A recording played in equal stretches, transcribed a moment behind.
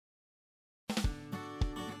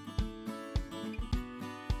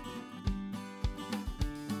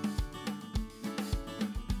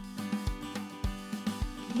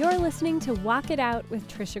You're listening to Walk It Out with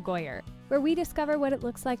Tricia Goyer, where we discover what it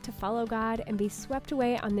looks like to follow God and be swept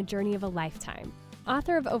away on the journey of a lifetime.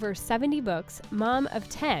 Author of over 70 books, mom of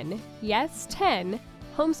 10, yes, 10,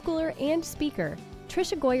 homeschooler and speaker,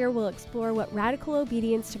 Tricia Goyer will explore what radical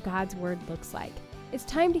obedience to God's word looks like. It's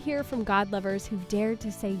time to hear from God lovers who've dared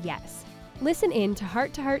to say yes. Listen in to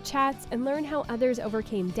heart chats and learn how others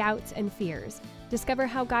overcame doubts and fears. Discover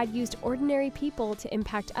how God used ordinary people to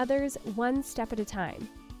impact others one step at a time.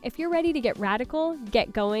 If you're ready to get radical,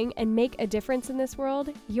 get going, and make a difference in this world,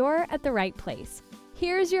 you're at the right place.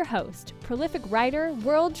 Here's your host, prolific writer,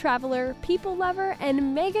 world traveler, people lover,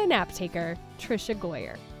 and mega nap taker, Tricia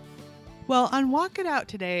Goyer. Well, on Walk It Out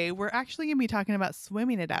today, we're actually going to be talking about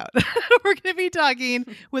swimming it out. We're going to be talking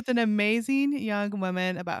with an amazing young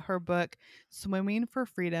woman about her book, Swimming for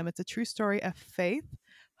Freedom. It's a true story of faith,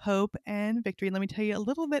 hope, and victory. Let me tell you a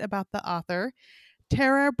little bit about the author.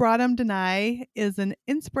 Tara Braham-Denai is an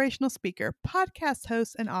inspirational speaker, podcast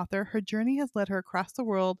host, and author. Her journey has led her across the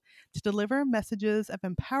world to deliver messages of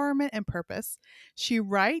empowerment and purpose. She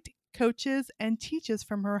writes, coaches, and teaches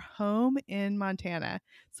from her home in Montana.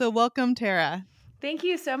 So welcome, Tara. Thank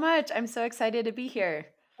you so much. I'm so excited to be here.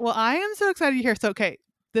 Well, I am so excited to hear. So, okay,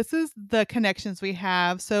 this is the connections we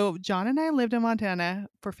have. So John and I lived in Montana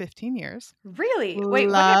for 15 years. Really? Wait,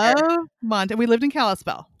 Love where? Montana. We lived in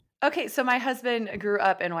Kalispell. Okay, so my husband grew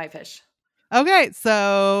up in Whitefish. Okay,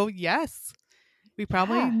 so yes. We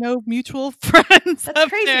probably know mutual friends. That's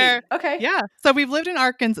crazy. There. Okay. Yeah. So we've lived in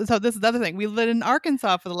Arkansas. So this is the other thing. We lived in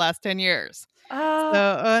Arkansas for the last 10 years. So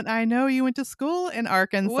I know you went to school in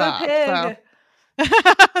Arkansas.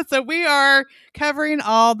 So we are covering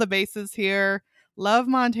all the bases here. Love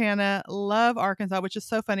Montana. Love Arkansas, which is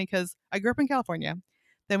so funny because I grew up in California.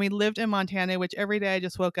 Then we lived in Montana, which every day I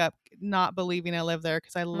just woke up not believing I lived there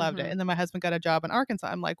because I loved it. And then my husband got a job in Arkansas.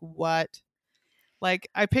 I'm like, what? Like,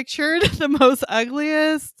 I pictured the most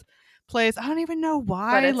ugliest place. I don't even know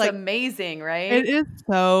why. But it's like, amazing, right? It is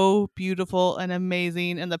so beautiful and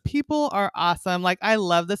amazing. And the people are awesome. Like, I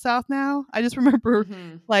love the South now. I just remember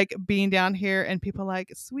like being down here and people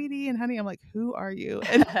like, sweetie and honey. I'm like, who are you?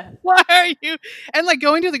 And why are you? And like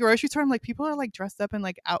going to the grocery store, I'm like, people are like dressed up in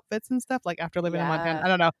like outfits and stuff. Like after living in Montana, I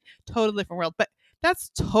don't know, totally different world. But that's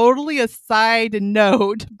totally a side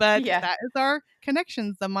note, but that is our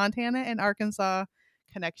connections, the Montana and Arkansas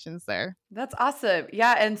connections there. That's awesome.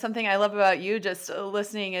 Yeah. And something I love about you just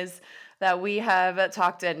listening is that we have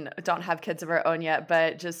talked and don't have kids of our own yet,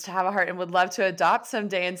 but just have a heart and would love to adopt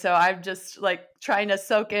someday. And so I'm just like trying to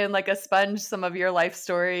soak in like a sponge some of your life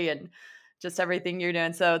story and just everything you're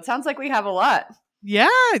doing. So it sounds like we have a lot. Yeah.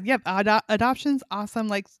 Yep. Adoption's awesome.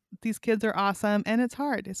 Like these kids are awesome and it's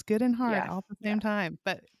hard. It's good and hard all at the same time.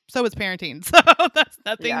 But so is parenting. So that's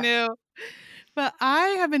nothing new. But I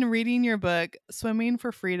have been reading your book, Swimming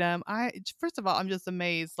for Freedom. First of all, I'm just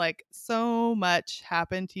amazed. Like so much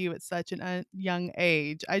happened to you at such a young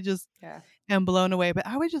age. I just am blown away. But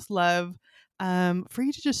I would just love for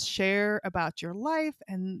you to just share about your life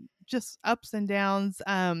and just ups and downs.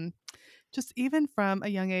 Just even from a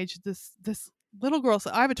young age, this little girl.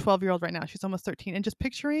 So I have a 12-year-old right now. She's almost 13. And just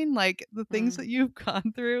picturing like the things that you've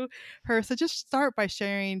gone through her. So just start by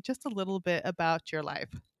sharing just a little bit about your life.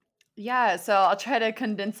 Yeah, so I'll try to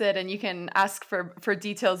condense it and you can ask for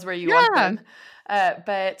details where you want them.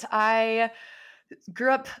 But I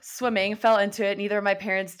grew up swimming, fell into it. Neither of my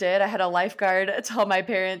parents did. I had a lifeguard tell my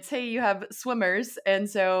parents, hey, you have swimmers. And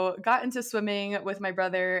so got into swimming with my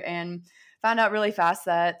brother and found out really fast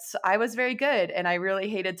that I was very good and I really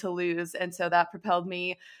hated to lose. And so that propelled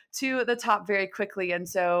me to the top very quickly. And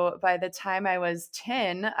so by the time I was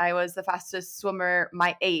 10, I was the fastest swimmer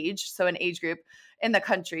my age, so an age group in the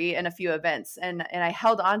country in a few events. And I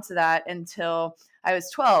held on to that until I was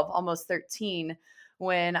 12, almost 13,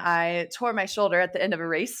 when I tore my shoulder at the end of a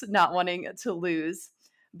race, not wanting to lose.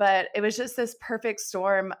 But it was just this perfect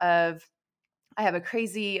storm of, I have a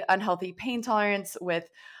crazy unhealthy pain tolerance with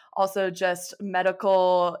also just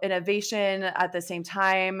medical innovation at the same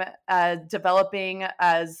time, developing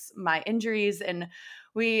as my injuries. And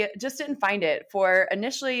we just didn't find it for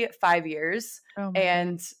initially 5 years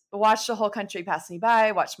and watched the whole country pass me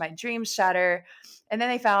by, watched my dreams shatter. And then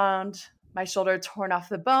they found my shoulder torn off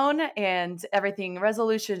the bone and everything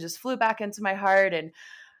resolution just flew back into my heart. And,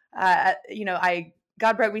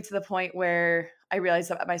 God brought me to the point where I realized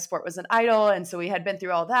that my sport was an idol. And so we had been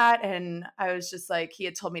through all that. And I was just like, he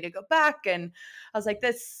had told me to go back. And I was like,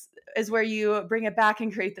 this is where you bring it back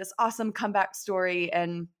and create this awesome comeback story.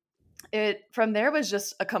 And it from there was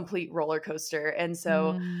just a complete roller coaster. And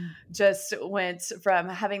so just went from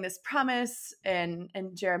having this promise and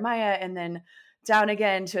Jeremiah, and then down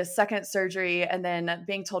again to a second surgery, and then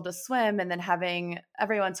being told to swim, and then having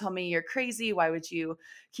everyone tell me, you're crazy. Why would you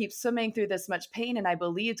keep swimming through this much pain? And I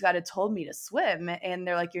believed God had told me to swim. And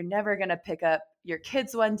they're like, you're never going to pick up your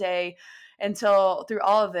kids one day. Until through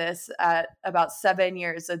all of this, at about 7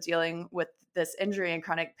 years of dealing with this injury and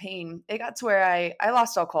chronic pain, it got to where I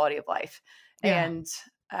lost all quality of life. Yeah. And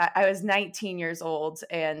I was 19 years old,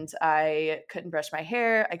 and I couldn't brush my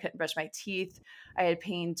hair. I couldn't brush my teeth. I had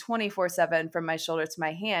pain 24/7 from my shoulder to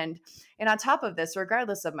my hand. And on top of this,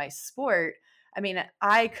 regardless of my sport, I mean,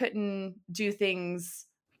 I couldn't do things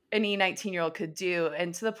any 19-year-old could do.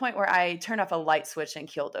 And to the point where I turned off a light switch and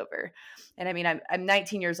keeled over. And I mean, I'm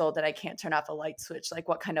 19 years old and I can't turn off a light switch. Like,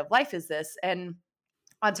 what kind of life is this? And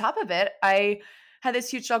on top of it, I had this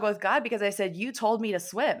huge struggle with God, because I said, you told me to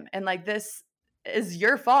swim. And like, this is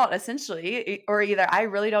your fault, essentially. Or either I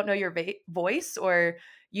really don't know your voice, or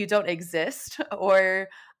you don't exist, or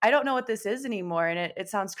I don't know what this is anymore. And it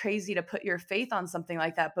sounds crazy to put your faith on something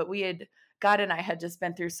like that. But God and I had just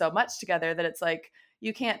been through so much together that it's like,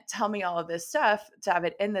 you can't tell me all of this stuff to have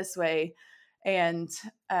it in this way. And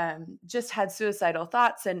just had suicidal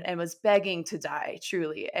thoughts and was begging to die,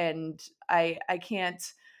 truly. And I can't,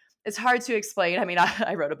 it's hard to explain. I mean,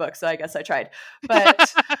 I wrote a book, so I guess I tried,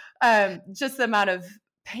 but just the amount of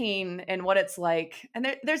pain and what it's like.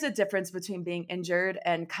 And there's a difference between being injured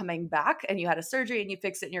and coming back, and you had a surgery and you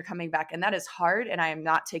fix it and you're coming back. And that is hard. And I am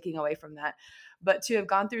not taking away from that. But to have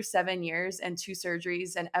gone through 7 years and 2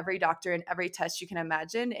 surgeries and every doctor and every test you can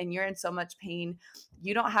imagine, and you're in so much pain,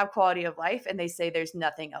 you don't have quality of life, and they say there's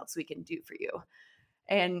nothing else we can do for you.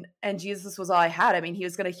 And Jesus was all I had. I mean, he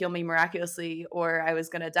was going to heal me miraculously, or I was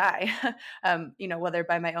going to die, whether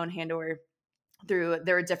by my own hand or there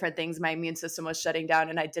were different things. My immune system was shutting down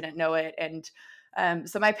and I didn't know it. And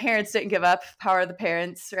so my parents didn't give up, power of the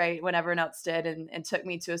parents, right, when everyone else did, and took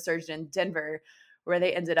me to a surgeon in Denver, where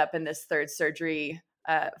they ended up in this third surgery,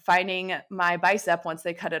 finding my bicep, once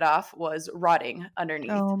they cut it off, was rotting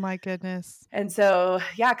underneath. Oh my goodness. And so,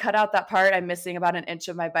 cut out that part. I'm missing about an inch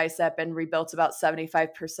of my bicep and rebuilt about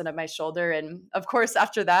 75% of my shoulder. And of course,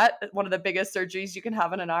 after that, one of the biggest surgeries you can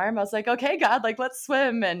have on an arm, I was like, okay, God, like, let's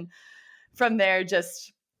swim. And from there,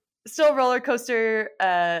 just still roller coaster,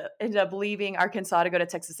 ended up leaving Arkansas to go to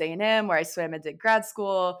Texas A&M, where I swam and did grad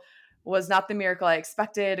school. Was not the miracle I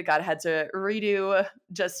expected. God had to redo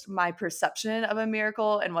just my perception of a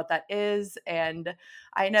miracle and what that is. And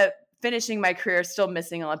I ended up finishing my career still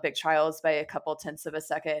missing Olympic trials by a couple tenths of a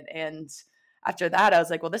second. And after that, I was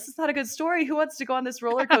like, well, this is not a good story. Who wants to go on this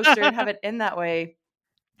roller coaster and have it end that way?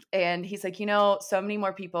 And he's like, so many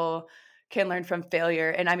more people can learn from failure.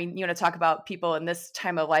 And I mean, you want to talk about people in this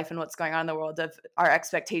time of life and what's going on in the world, of our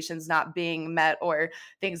expectations not being met or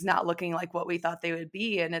things not looking like what we thought they would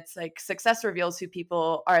be. And it's like, success reveals who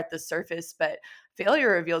people are at the surface, but failure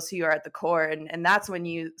reveals who you are at the core. And that's when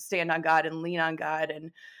you stand on God and lean on God.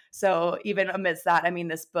 And so even amidst that, I mean,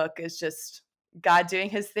 this book is just God doing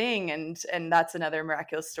his thing. And that's another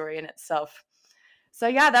miraculous story in itself. So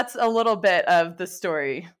that's a little bit of the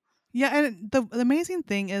story. Yeah, and the amazing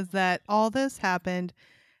thing is that all this happened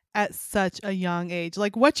at such a young age.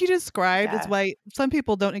 Like, what you described is why some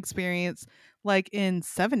people don't experience like in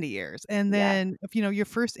 70 years. And then, if your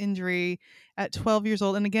first injury at 12 years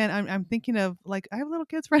old. And again, I'm thinking of, like, I have little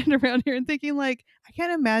kids running around here and thinking, like, I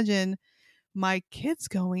can't imagine my kids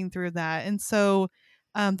going through that. And so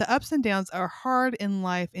the ups and downs are hard in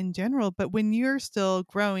life in general, but when you're still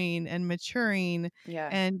growing and maturing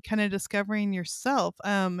and kind of discovering yourself,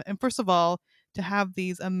 and first of all, to have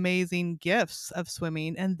these amazing gifts of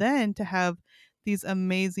swimming, and then to have these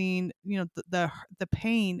amazing, the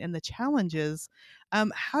pain and the challenges,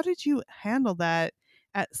 how did you handle that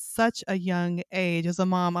at such a young age? As a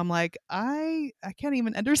mom, I'm like, I can't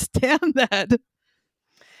even understand that.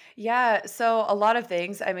 Yeah, so a lot of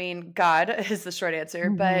things. I mean, God is the short answer,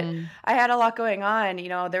 but I had a lot going on.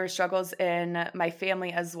 There were struggles in my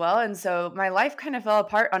family as well. And so my life kind of fell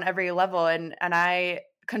apart on every level. And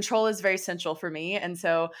control is very central for me. And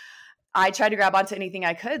so I tried to grab onto anything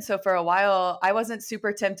I could. So for a while, I wasn't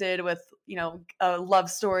super tempted with, a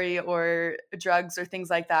love story or drugs or things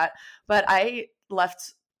like that. But I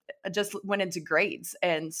just went into grades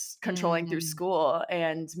and controlling through school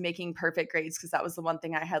and making perfect grades, because that was the one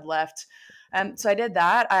thing I had left. So I did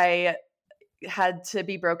that. I had to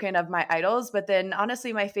be broken of my idols, but then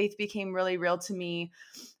honestly, my faith became really real to me.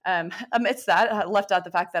 Amidst that, I left out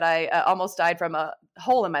the fact that I almost died from a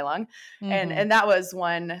hole in my lung. And that was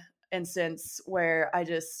one instance where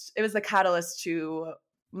it was the catalyst to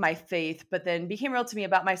my faith, but then became real to me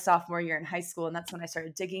about my sophomore year in high school. And that's when I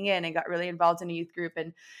started digging in and got really involved in a youth group,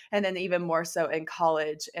 and then even more so in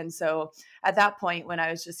college. And so at that point, when I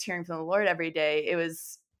was just hearing from the Lord every day, it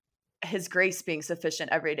was his grace being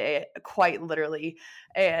sufficient every day, quite literally.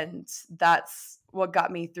 And that's what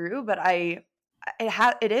got me through. But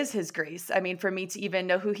it is his grace. I mean, for me to even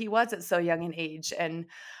know who he was at so young an age. And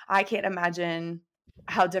I can't imagine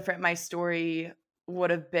how different my story would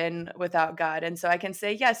have been without God. And so I can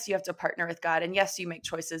say, yes, you have to partner with God, and yes, you make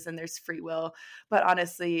choices and there's free will. But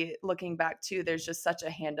honestly, looking back too, there's just such a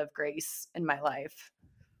hand of grace in my life.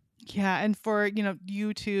 Yeah, and for,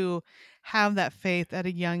 you to have that faith at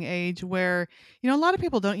a young age where, a lot of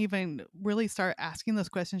people don't even really start asking those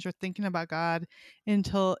questions or thinking about God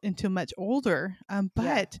until much older. Yeah.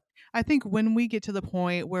 But I think when we get to the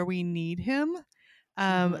point where we need him,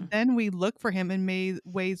 Hmm. then we look for him in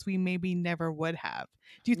ways we maybe never would have.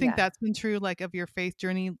 Do you think Yeah. that's been true, like, of your faith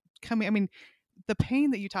journey coming? I mean, the pain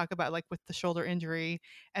that you talk about, like with the shoulder injury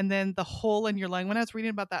and then the hole in your lung. When I was reading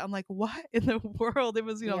about that, I'm like, what in the world? It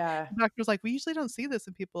was, Yeah. the doctor was like, we usually don't see this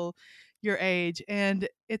in people your age. And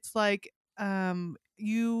it's like,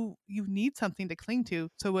 you need something to cling to.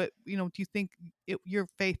 So what, do you think your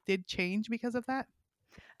faith did change because of that?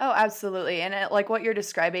 Oh, absolutely. And like what you're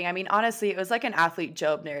describing, I mean, honestly, it was like an athlete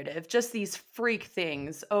Job narrative, just these freak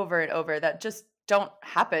things over and over that just don't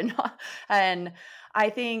happen. And I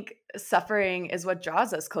think suffering is what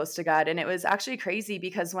draws us close to God. And it was actually crazy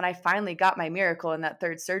because when I finally got my miracle in that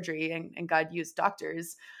third surgery, and God used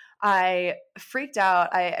doctors, I freaked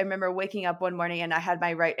out. I remember waking up one morning and I had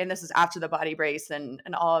my right, and this is after the body brace and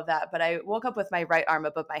all of that, but I woke up with my right arm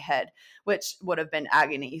above my head, which would have been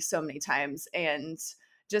agony so many times. And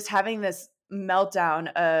just having this meltdown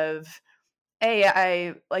of, hey,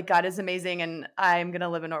 I like God is amazing and I'm gonna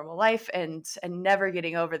live a normal life, and never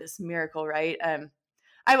getting over this miracle, right?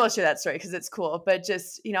 I will share that story because it's cool. But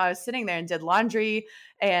just, I was sitting there and did laundry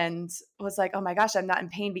and was like, oh my gosh, I'm not in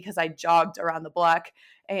pain because I jogged around the block.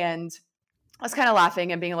 And I was kind of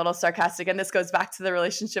laughing and being a little sarcastic. And this goes back to the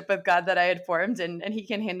relationship with God that I had formed, and he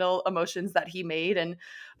can handle emotions that he made.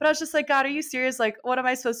 But I was just like, God, are you serious? Like, what am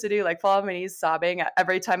I supposed to do? Like, fall on my knees sobbing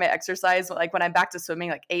every time I exercise? Like, when I'm back to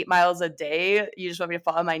swimming, like 8 miles a day, you just want me to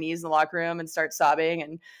fall on my knees in the locker room and start sobbing?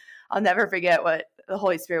 And I'll never forget what the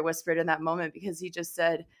Holy Spirit whispered in that moment, because he just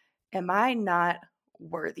said, am I not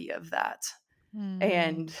worthy of that? Hmm.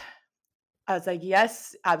 And I was like,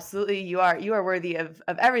 yes, absolutely. You are worthy of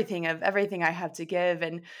everything I have to give.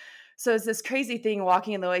 And so it's this crazy thing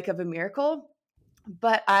walking in the wake of a miracle,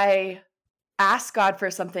 but I asked God for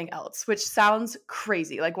something else, which sounds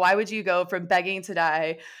crazy. Like, why would you go from begging to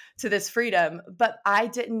die to this freedom? But I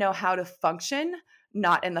didn't know how to function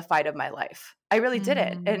not in the fight of my life. I really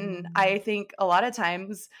didn't. And Hmm. I think a lot of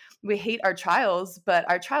times we hate our trials, but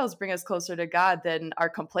our trials bring us closer to God than our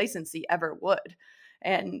complacency ever would.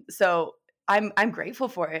 And so I'm grateful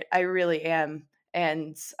for it. I really am.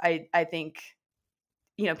 And I think,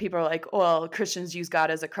 people are like, well, Christians use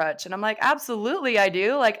God as a crutch. And I'm like, absolutely, I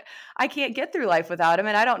do. Like, I can't get through life without him.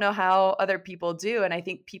 And I don't know how other people do. And I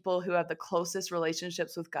think people who have the closest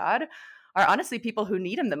relationships with God are honestly people who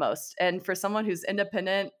need him the most. And for someone who's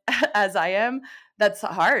independent as I am, that's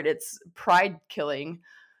hard. It's pride killing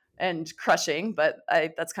and crushing. But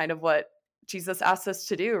that's kind of what Jesus asked us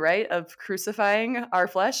to do, right? Of crucifying our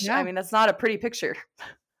flesh. I Yeah. mean, that's not a pretty picture.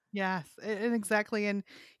 Yes, and exactly, and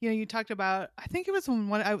you talked about. I think it was when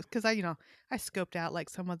one I because I scoped out like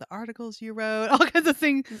some of the articles you wrote, all kinds of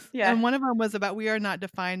things, Yeah. and one of them was about we are not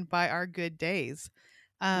defined by our good days,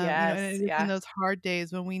 and Yes. it is in Yeah. those hard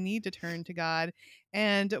days when we need to turn to God.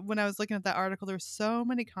 And when I was looking at that article, there were so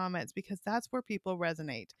many comments because that's where people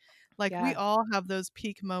resonate. Like we Yeah. all have those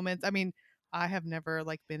peak moments. I mean. I have never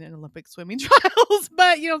like been in Olympic swimming trials,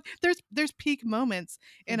 but there's peak moments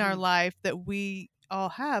in our Hmm. life that we all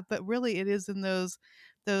have, but really it is in those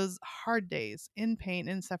hard days in pain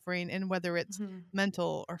and suffering, and whether it's Hmm.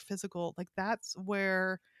 mental or physical, like that's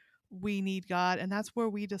where we need God, and that's where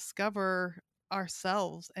we discover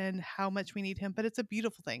ourselves and how much we need him. But it's a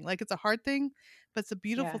beautiful thing. Like it's a hard thing, but it's a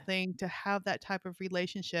beautiful Yeah. thing to have that type of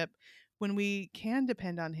relationship when we can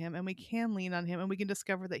depend on him and we can lean on him and we can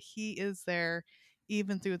discover that he is there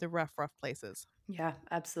even through the rough places. Yeah,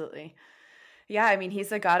 absolutely. Yeah, I mean,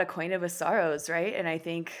 he's a God acquainted with sorrows, right? And I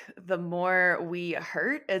think the more we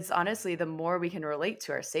hurt, it's honestly the more we can relate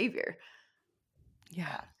to our Savior. Yeah.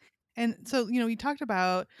 Yeah. And so, you talked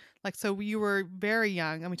about like, so you were very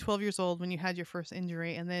young. I mean, 12 years old when you had your first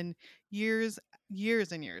injury, and then years,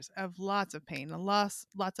 years and years of lots of pain, and lots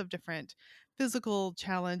of different physical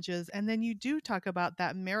challenges. And then you do talk about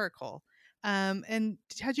that miracle And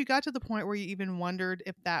had you got to the point where you even wondered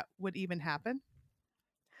if that would even happen?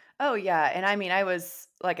 Oh yeah, and I mean, I was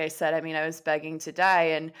like I said, I mean, I was begging to die,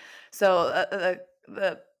 and so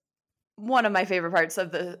the one of my favorite parts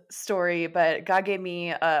of the story, but God gave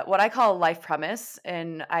me what I call a life promise.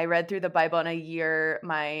 And I read through the Bible in a year,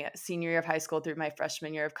 my senior year of high school through my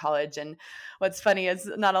freshman year of college. And what's funny is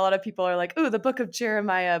not a lot of people are like, "Ooh, the book of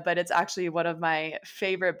Jeremiah," but it's actually one of my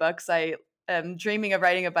favorite books. I am dreaming of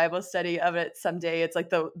writing a Bible study of it someday. It's like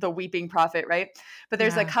the weeping prophet, right? But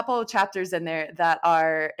there's a Yeah. couple of chapters in there that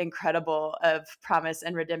are incredible of promise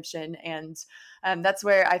and redemption. And that's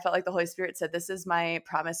where I felt like the Holy Spirit said, "This is my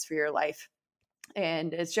promise for your life."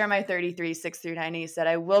 And it's Jeremiah 33, 6-9. He said,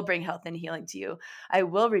 "I will bring health and healing to you. I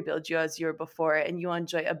will rebuild you as you were before, and you will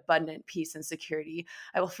enjoy abundant peace and security.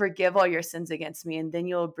 I will forgive all your sins against me, and then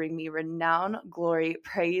you will bring me renown, glory,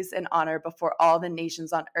 praise, and honor before all the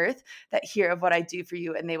nations on earth that hear of what I do for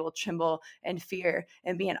you, and they will tremble and fear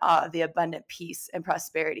and be in awe of the abundant peace and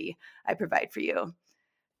prosperity I provide for you."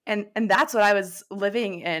 And that's what I was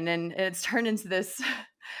living in, and it's turned into this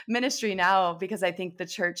ministry now because I think the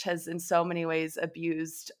church has in so many ways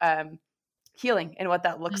abused healing and what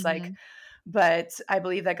that looks like. Mhm. But I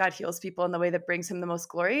believe that God heals people in the way that brings him the most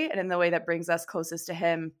glory and in the way that brings us closest to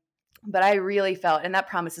him. But I really felt, and that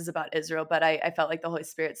promise is about Israel, but I felt like the Holy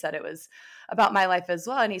Spirit said it was about my life as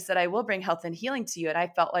well. And he said, "I will bring health and healing to you." And I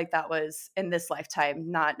felt like that was in this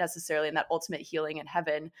lifetime, not necessarily in that ultimate healing in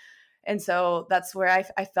heaven. And so that's where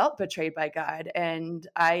I felt betrayed by God. And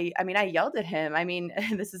I mean, I yelled at him. I mean,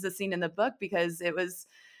 this is a scene in the book because it was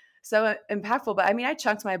so impactful. But I mean, I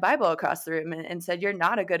chunked my Bible across the room and said, "You're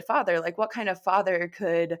not a good father. Like, what kind of father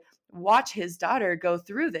could watch his daughter go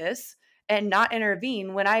through this and not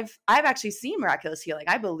intervene when I've actually seen miraculous healing?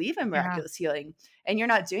 I believe in Yeah. miraculous healing, and you're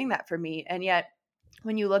not doing that for me." And yet,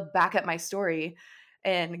 when you look back at my story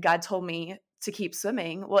and God told me to keep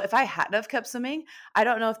swimming, well, if I hadn't have kept swimming, I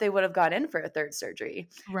don't know if they would have gone in for a third surgery.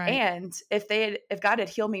 Right. And if God had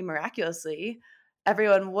healed me miraculously,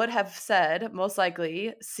 everyone would have said, most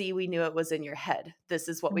likely, "See, we knew it was in your head. This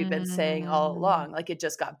is what we've been saying all Mm. along. Like, it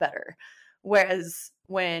just got better." Whereas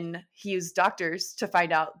when he used doctors to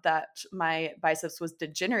find out that my biceps was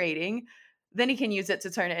degenerating, then he can use it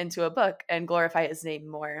to turn it into a book and glorify his name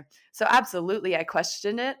more. So absolutely, I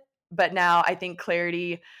questioned it. But now I think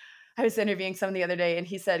clarity, I was interviewing someone the other day and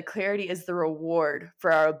he said, "Clarity is the reward for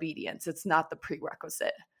our obedience. It's not the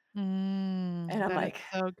prerequisite." And I'm That is like,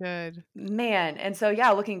 so good. man. And so,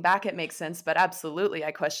 yeah, looking back, it makes sense. But absolutely,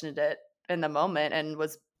 I questioned it in the moment and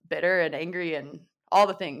was bitter and angry and all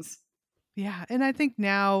the things. Yeah, and I think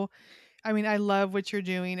now, I mean, I love what you're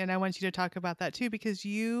doing, and I want you to talk about that too because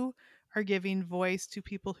you are giving voice to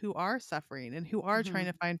people who are suffering and who are trying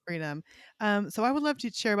Mhm. to find freedom. So I would love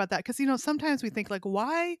to share about that because sometimes we think like,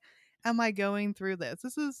 why am I going through this?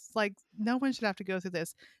 This is like no one should have to go through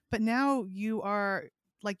this. But now you are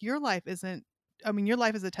like your life isn't. I mean, your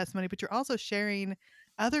life is a testimony, but you're also sharing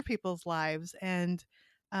other people's lives and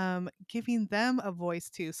giving them a voice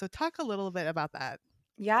too. So talk a little bit about that.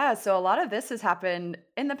 Yeah, so a lot of this has happened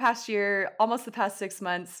in the past year, almost the past 6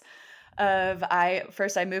 months. I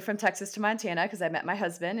moved from Texas to Montana because I met my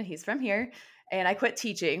husband and he's from here, and I quit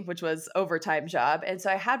teaching, which was overtime job. And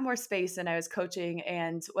so I had more space and I was coaching.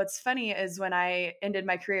 And what's funny is when I ended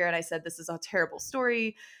my career and I said, "This is a terrible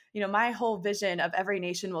story," my whole vision of every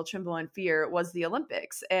nation will tremble in fear was the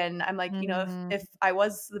Olympics. And I'm like, Mhm. if I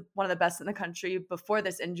was one of the best in the country before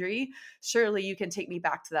this injury, surely you can take me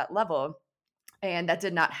back to that level. And that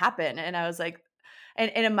did not happen. And I was like, and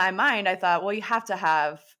in my mind, I thought, well, you have to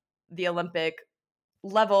have the Olympic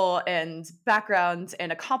level and background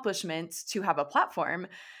and accomplishment to have a platform.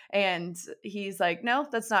 And he's like, "No,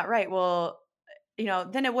 that's not right." Well,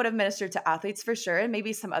 then it would have ministered to athletes for sure, and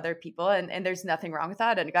maybe some other people. And there's nothing wrong with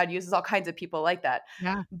that. And God uses all kinds of people like that.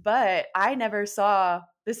 Yeah. But I never saw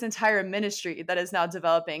this entire ministry that is now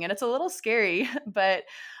developing. And it's a little scary, but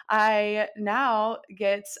I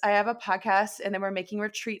have a podcast and then we're making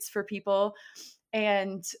retreats for people.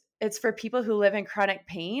 And it's for people who live in chronic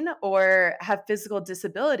pain or have physical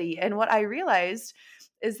disability. And what I realized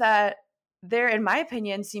is that there, in my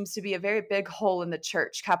opinion, seems to be a very big hole in the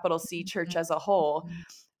church, capital C church as a whole, Mhm.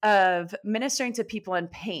 of ministering to people in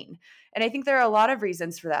pain. And I think there are a lot of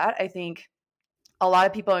reasons for that. I think a lot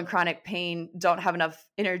of people in chronic pain don't have enough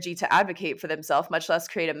energy to advocate for themselves, much less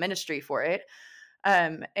create a ministry for it.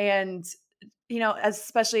 And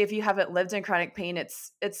especially if you haven't lived in chronic pain,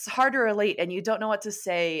 it's hard to relate and you don't know what to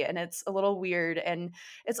say and it's a little weird and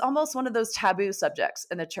it's almost one of those taboo subjects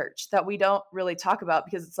in the church that we don't really talk about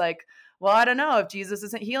because it's like, well, I don't know if Jesus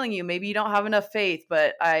isn't healing you, maybe you don't have enough faith,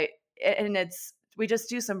 and it's we just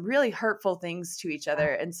do some really hurtful things to each other.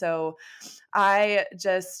 And so I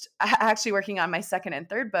actually working on my second and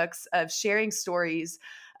third books of sharing stories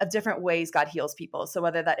of different ways God heals people. So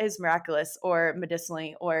whether that is miraculous or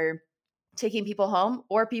medicinally or taking people home,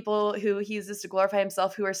 or people who he uses to glorify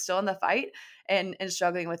himself who are still in the fight and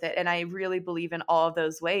struggling with it. And I really believe in all of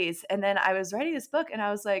those ways. And then I was writing this book and I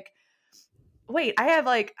was like, wait, I have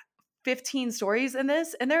like 15 stories in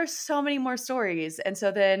this, and there are so many more stories. And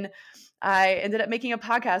so then I ended up making a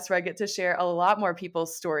podcast where I get to share a lot more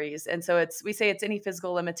people's stories. And so we say it's any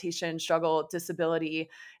physical limitation, struggle, disability,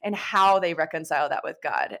 and how they reconcile that with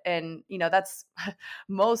God. And, that's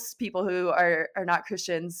most people who are not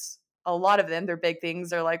Christians. A lot of them, their big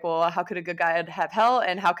things are like, well, how could a good God have hell?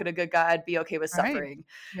 And how could a good God be okay with suffering?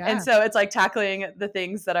 Right. Yeah. And so it's like tackling the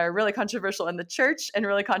things that are really controversial in the church and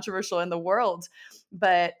really controversial in the world.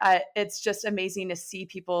 But it's just amazing to see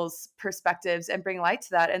people's perspectives and bring light to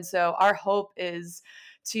that. And so our hope is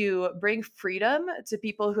to bring freedom to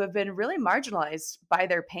people who have been really marginalized by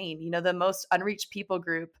their pain. The most unreached people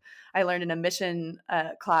group I learned in a mission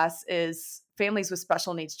class is families with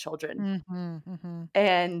special needs children. Mm-hmm, mm-hmm.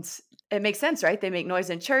 And it makes sense, right? They make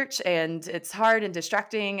noise in church and it's hard and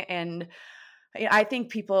distracting. And I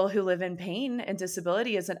think people who live in pain and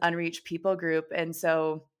disability is an unreached people group. And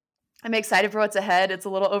so I'm excited for what's ahead. It's a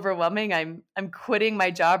little overwhelming. I'm quitting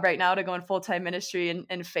my job right now to go in full-time ministry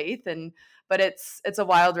and faith. But it's a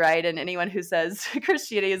wild ride. And anyone who says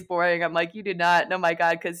Christianity is boring, I'm like, you do not know my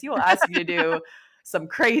God, because he will ask you to do some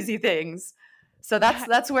crazy things. So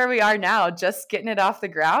that's where we are now, just getting it off the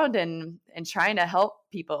ground and trying to help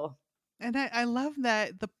people. And I love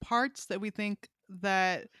that the parts that we think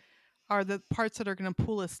that are the parts that are going to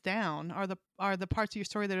pull us down are the parts of your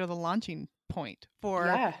story that are the launching point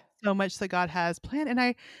for so much that God has planned.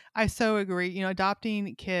 And I so agree,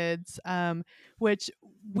 adopting kids, which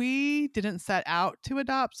we didn't set out to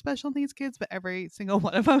adopt special needs kids, but every single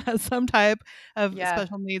one of them has some type of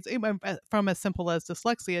special needs, from as simple as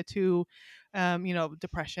dyslexia to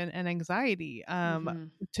depression and anxiety,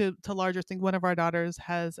 to larger things. One of our daughters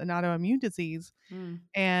has an autoimmune disease,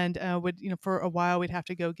 and for a while we'd have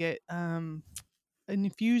to go get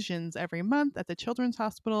infusions every month at the children's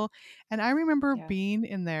hospital. And I remember being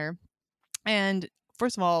in there, and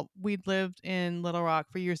first of all, we'd lived in Little Rock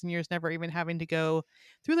for years and years, never even having to go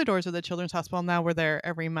through the doors of the children's hospital. Now we're there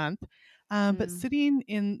every month. But sitting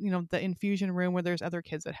in, the infusion room where there's other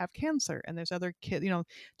kids that have cancer, and there's other kids,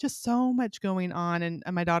 just so much going on. And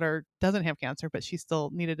my daughter doesn't have cancer, but she still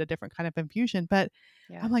needed a different kind of infusion. But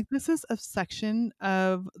I'm like, this is a section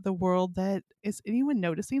of the world that is anyone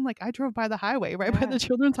noticing? Like, I drove by the highway right by the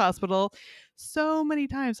children's hospital so many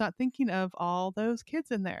times, not thinking of all those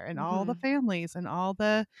kids in there and all the families and all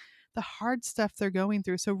the hard stuff they're going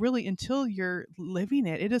through. So really, until you're living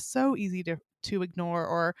it, it is so easy to ignore,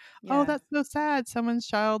 or, oh, that's so sad, someone's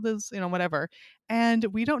child is, whatever. And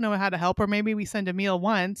we don't know how to help, or maybe we send a meal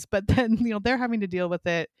once, but then, they're having to deal with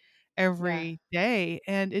it every day.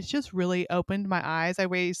 And it's just really opened my eyes. I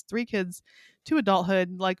raised 3 kids to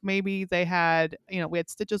adulthood. Like, maybe they had, we had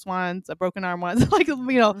stitches once, a broken arm once, like,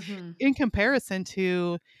 in comparison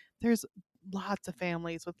to, there's lots of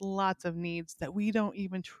families with lots of needs that we don't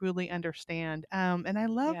even truly understand. And I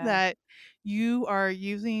love that you are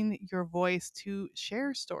using your voice to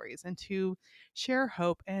share stories and to share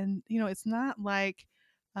hope. And, it's not like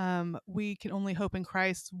we can only hope in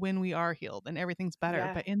Christ when we are healed and everything's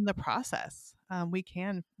better, but in the process, we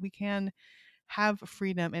can have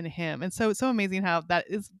freedom in him. And so it's so amazing how that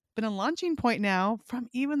has been a launching point now from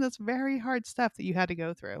even this very hard stuff that you had to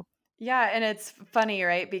go through. Yeah, and it's funny,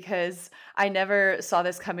 right? Because I never saw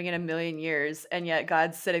this coming in a million years, and yet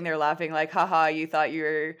God's sitting there laughing like, haha, you thought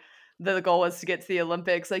the goal was to get to the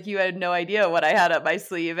Olympics. Like, you had no idea what I had up my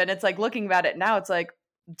sleeve. And it's like, looking at it now, it's like,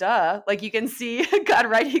 duh. Like, you can see God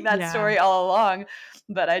writing that story all along,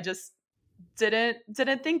 but I just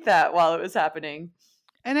didn't think that while it was happening.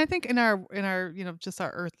 And I think in our just our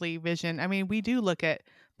earthly vision, I mean, we do look at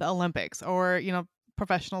the Olympics or,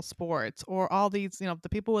 professional sports or all these, the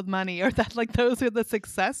people with money, or that, like, those are the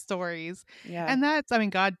success stories. And that's, I mean,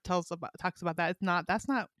 God talks about that. That's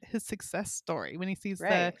not his success story. When he sees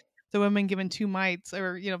the woman given 2 mites,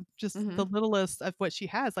 or, just the littlest of what she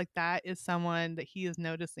has, like, that is someone that he is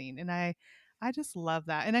noticing. And I just love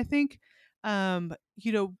that. And I think,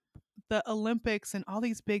 the Olympics and all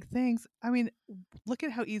these big things, I mean, look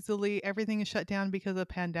at how easily everything is shut down because of the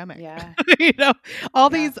pandemic. All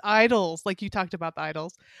these idols, like you talked about the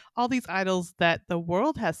idols, all these idols that the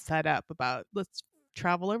world has set up about, let's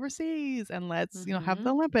travel overseas and let's, have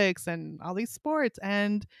the Olympics and all these sports.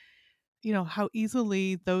 And how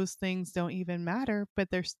easily those things don't even matter, but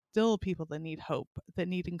there's still people that need hope, that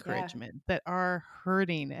need Yeah. encouragement, that are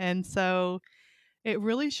hurting. And so it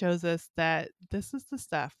really shows us that this is the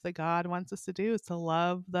stuff that God wants us to do, is to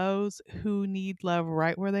love those who need love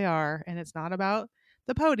right where they are. And it's not about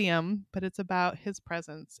the podium, but it's about his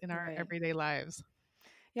presence in our Right. everyday lives.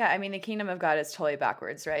 Yeah, I mean, the kingdom of God is totally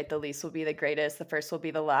backwards, right? The least will be the greatest, the first will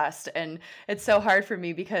be the last. And it's so hard for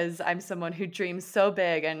me because I'm someone who dreams so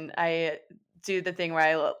big, and I do the thing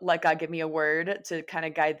where let God give me a word to kind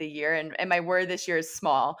of guide the year. And my word this year is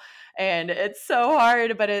small. And it's so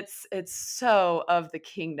hard, but it's so of the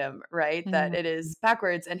kingdom, right? That Mhm. it is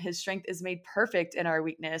backwards, and his strength is made perfect in our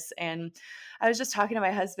weakness. And I was just talking to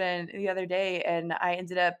my husband the other day, and I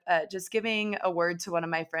ended up just giving a word to one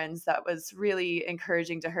of my friends that was really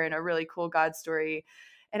encouraging to her and a really cool God story.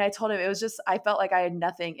 And I told him it was just, I felt like I had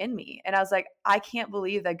nothing in me. And I was like, I can't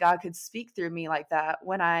believe that God could speak through me like that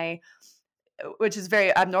when which is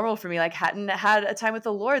very abnormal for me, like hadn't had a time with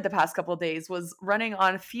the Lord the past couple of days, was running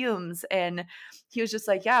on fumes. And he was just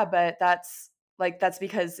like, yeah, but that's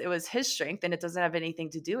because it was his strength and it doesn't have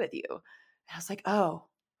anything to do with you. And I was like, oh,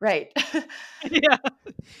 right. Yeah.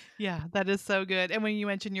 Yeah, that is so good. And when you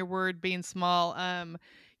mention your word being small,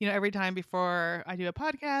 every time before I do a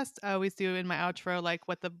podcast, I always do in my outro like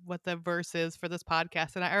what the verse is for this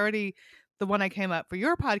podcast. And the one I came up for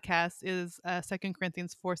your podcast is 2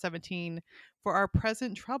 Corinthians 4:17. For our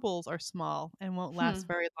present troubles are small and won't last Hmm.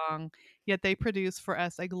 very long, yet they produce for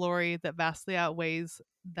us a glory that vastly outweighs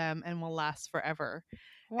them and will last forever.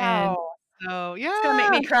 And Wow. so, It's gonna make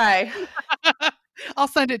yeah. me cry. I'll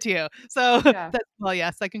send it to you. So Yeah. that's, well,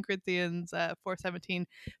 yeah, 2 Corinthians 4:17.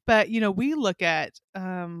 But we look at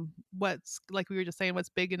what's, like we were just saying, what's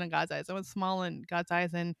big in God's eyes and what's small in God's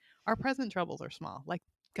eyes, and our present troubles are small. Like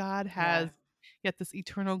God Yeah. has yet this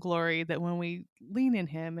eternal glory that when we lean in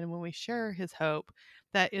him and when we share his hope,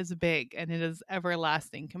 that is big and it is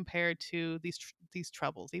everlasting compared to these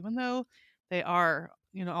troubles, even though they are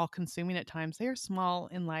all consuming at times. They are small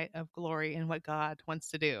in light of glory and what God wants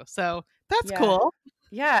to do. So that's Yeah. cool.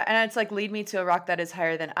 Yeah, and it's like, lead me to a rock that is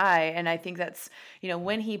higher than I. And I think that's,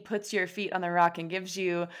 when he puts your feet on the rock and gives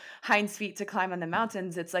you hinds feet to climb on the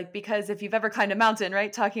mountains, it's like, because if you've ever climbed a mountain,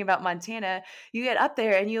 right? Talking about Montana, you get up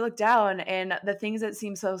there and you look down and the things that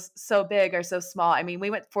seem so big are so small. I mean, we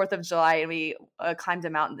went 4th of July and we climbed a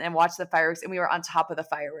mountain and watched the fireworks, and we were on top of the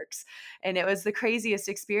fireworks. And it was the craziest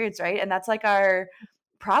experience, right? And that's like our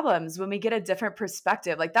problems when we get a different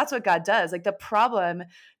perspective. Like that's what God does. Like the problem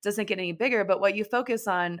doesn't get any bigger, but what you focus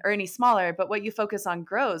on, or any smaller, but what you focus on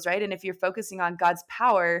grows, right? And if you're focusing on God's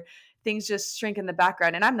power, things just shrink in the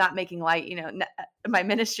background. And I'm not making light, my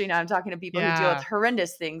ministry now, I'm talking to people who deal with Yeah.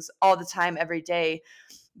 horrendous things all the time, every day,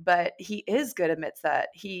 but he is good amidst that.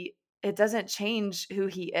 It doesn't change who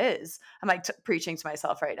he is. I'm like preaching to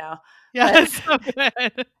myself right now, Yeah, but it's so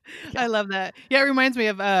good. yeah. I love that. Yeah, it reminds me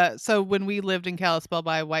of so when we lived in Kalispell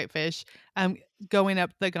by Whitefish, um going up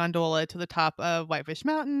the gondola to the top of Whitefish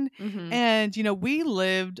Mountain, Hmm. and we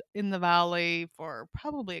lived in the valley for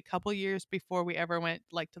probably a couple years before we ever went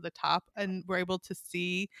like to the top, and were able to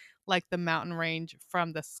see like the mountain range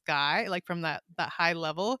from the sky, like from that high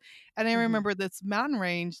level. And I Hmm. remember this mountain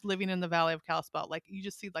range, living in the valley of Kalispell, like you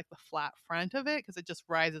just see like the flat front of it because it just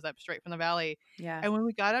rises up straight from the valley. Yeah. And when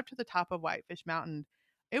we got up to the top of Whitefish Mountain,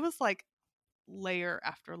 it was like layer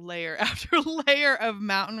after layer after layer of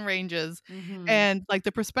mountain ranges. Hmm. And like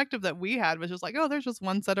the perspective that we had was just like, oh, there's just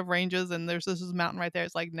one set of ranges and there's this mountain right there.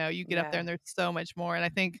 It's like, no, you get up there Yeah. and there's so much more. And I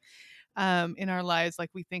think in our lives,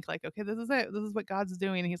 like we think like, okay, this is it. This is what God's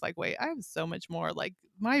doing. And he's like, wait, I have so much more. Like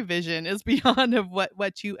my vision is beyond of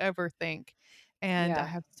what you ever think. And I Yeah.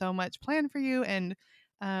 have so much planned for you. And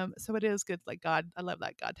so it is good. Like God, I love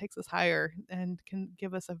that God takes us higher and can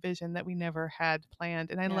give us a vision that we never had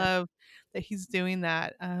planned. And I Yeah. love that he's doing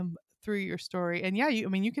that through your story. And yeah,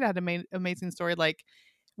 you could add an amazing story like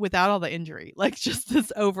without all the injury, like just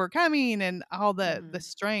this overcoming and all the Hmm.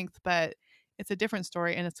 strength. But it's a different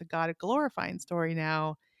story, and it's a God glorifying story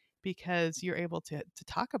now because you're able to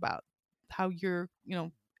talk about how you're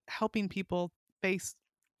helping people face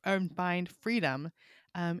and find freedom,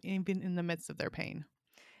 even in the midst of their pain.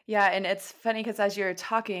 Yeah, and it's funny because as you're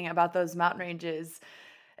talking about those mountain ranges,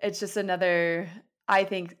 it's just another, I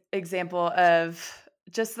think, example of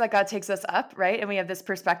just that God takes us up, right? And we have this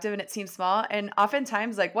perspective and it seems small. And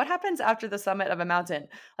oftentimes, like, what happens after the summit of a mountain?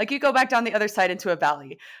 Like, you go back down the other side into a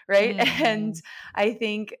valley, right? And Mhm. I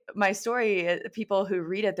think my story, people who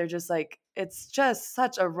read it, they're just like, it's just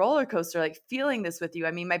such a roller coaster, like feeling this with you.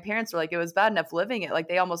 I mean, my parents were like, it was bad enough living it. Like,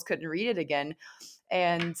 they almost couldn't read it again.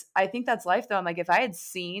 And I think that's life, though. I'm like, if I had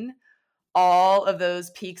seen all of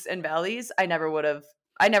those peaks and valleys, I never would have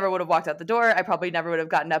walked out the door. I probably never would have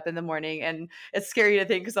gotten up in the morning. And it's scary to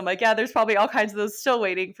think, because I'm like, yeah, there's probably all kinds of those still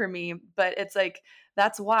waiting for me. But it's like,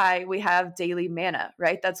 that's why we have daily manna,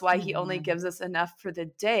 right? That's why he only gives us enough for the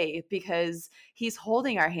day, because he's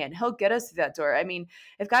holding our hand. He'll get us through that door. I mean,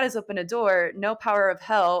 if God has opened a door, no power of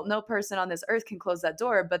hell, no person on this earth can close that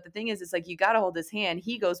door. But the thing is, it's like, you got to hold his hand.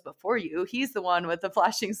 He goes before you. He's the one with the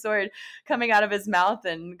flashing sword coming out of his mouth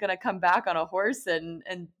and going to come back on a horse and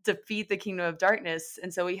defeat the kingdom of darkness.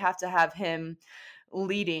 And so we have to have him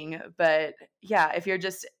leading. But yeah, if you're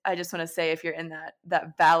just, I just want to say, if you're in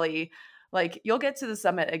that valley, like, you'll get to the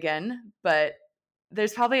summit again, but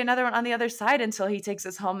there's probably another one on the other side until he takes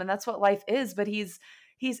us home. And that's what life is. But he's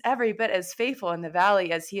every bit as faithful in the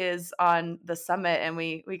valley as he is on the summit. And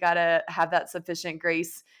we got to have that sufficient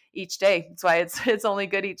grace each day. That's why it's only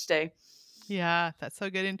good each day. Yeah, that's so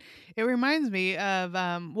good. And it reminds me of,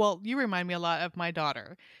 well, you remind me a lot of my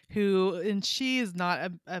daughter, and she is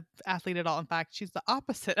not a athlete at all. In fact, she's the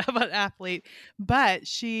opposite of an athlete, but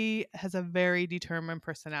she has a very determined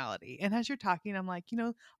personality. And as you're talking, I'm like,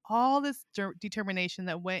 all this determination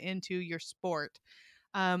that went into your sport,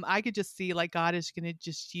 I could just see like God is going to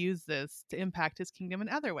just use this to impact his kingdom in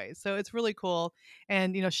other ways. So it's really cool.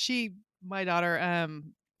 And, my daughter,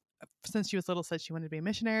 since she was little, said she wanted to be a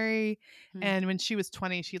missionary. And when she was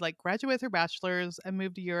 20, she like graduated with her bachelor's and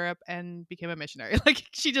moved to Europe and became a missionary. Like,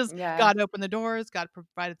 she just, God opened the doors, God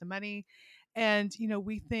provided the money. And,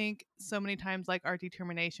 we think so many times like our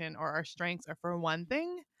determination or our strengths are for one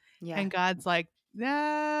thing. Yeah. And God's like,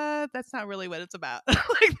 nah, that's not really what it's about.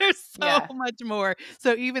 Like, there's so much more.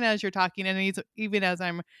 So even as you're talking, and even as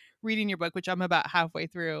I'm reading your book, which I'm about halfway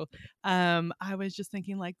through, I was just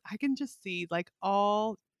thinking, like, I can just see like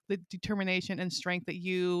all the determination and strength that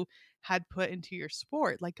you had put into your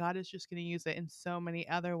sport. Like, God is just going to use it in so many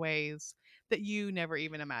other ways that you never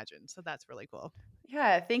even imagined. So that's really cool.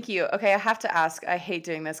 Yeah, thank you. Okay, I have to ask. I hate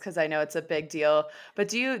doing this because I know it's a big deal. But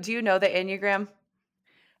do you know the Enneagram?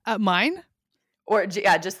 Mine? Or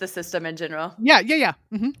just the system in general? Yeah.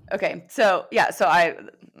 Mm-hmm. Okay, so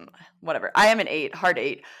whatever. I am an 8, hard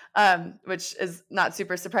 8, which is not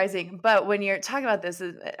super surprising. But when you're talking about this,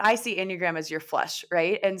 I see Enneagram as your flesh,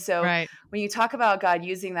 right? And so when you talk about God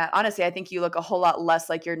using that, honestly, I think you look a whole lot less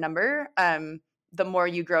like your number the more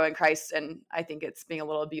you grow in Christ. And I think it's being a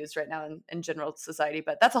little abused right now in general society,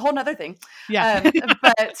 but that's a whole nother thing. Yeah. So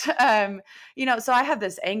I have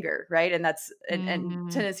this anger, right? And that's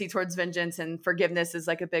and tendency towards vengeance, and forgiveness is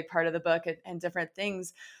like a big part of the book, and different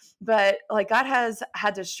things. But like, God has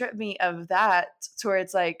had to strip me of that to where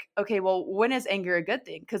it's like, okay, well, when is anger a good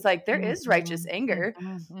thing? Because like, there is righteous anger,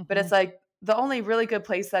 but it's like, the only really good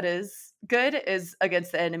place that is good is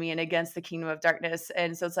against the enemy and against the kingdom of darkness.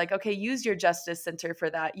 And so it's like, okay, use your justice center for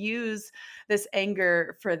that. Use this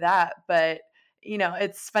anger for that. But,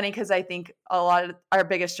 it's funny because I think a lot of our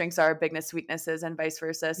biggest strengths are our biggest weaknesses, and vice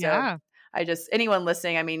versa. So anyone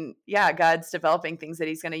listening, I mean, God's developing things that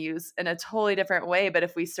he's going to use in a totally different way. But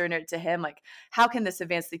if we surrender it to him, like, how can this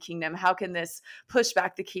advance the kingdom? How can this push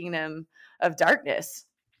back the kingdom of darkness?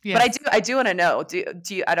 Yes. But I do want to know, do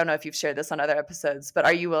you, I don't know if you've shared this on other episodes, but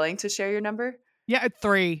are you willing to share your number? Yeah,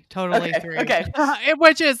 3, totally. 3. Okay.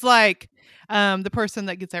 Which is like the person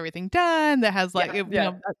that gets everything done, that has like,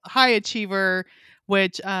 a high achiever,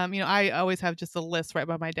 which, I always have just a list right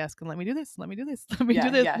by my desk, and let me do this, let me do this, let me do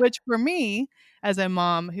this, which for me, as a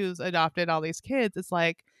mom who's adopted all these kids, it's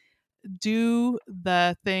like, do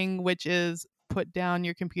the thing, which is put down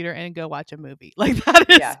your computer and go watch a movie. Like, that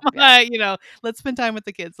is my, let's spend time with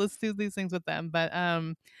the kids. Let's do these things with them. But,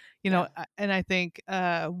 and I think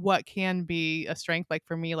what can be a strength, like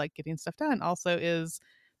for me, like getting stuff done, also is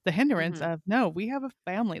the hindrance of, no, we have a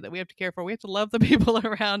family that we have to care for. We have to love the people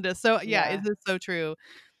around us. So it is so true.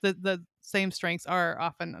 The same strengths are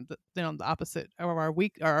often the opposite of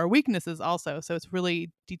our weaknesses also. So it's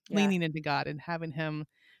really leaning into God and having him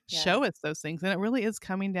show us those things. And it really is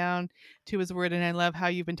coming down to his word. And I love how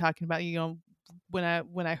you've been talking about, when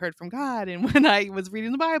I heard from God and when I was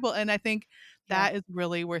reading the Bible. And I think that is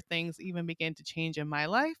really where things even began to change in my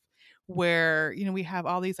life, where, we have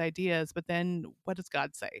all these ideas, but then what does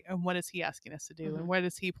God say? And what is he asking us to do? And what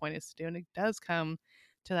does he point us to do? And it does come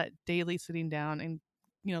to that daily sitting down and,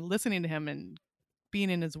 listening to him and being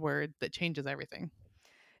in his word that changes everything.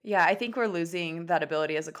 Yeah, I think we're losing that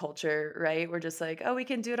ability as a culture, right? We're just like, oh, we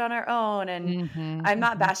can do it on our own. And Mhm, I'm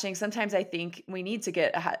not mhm. bashing. Sometimes I think we need to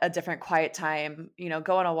get a different quiet time,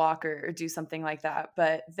 go on a walk or do something like that.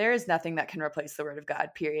 But there is nothing that can replace the word of God,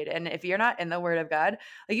 period. And if you're not in the word of God,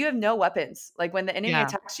 like you have no weapons. Like when the enemy Yeah.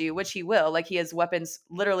 attacks you, which he will, like he has weapons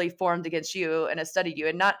literally formed against you and has studied you,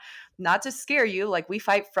 and not to scare you. Like we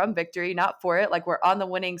fight from victory, not for it. Like we're on the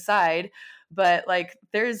winning side, but like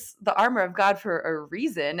there's the armor of God for a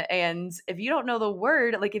reason. And if you don't know the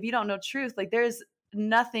word, like if you don't know truth, like there's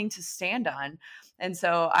nothing to stand on. And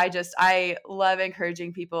so I love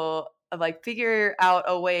encouraging people of like figure out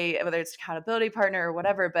a way, whether it's accountability partner or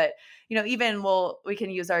whatever. But even we can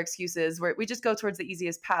use our excuses where we just go towards the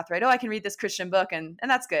easiest path, right? Oh, I can read this Christian book and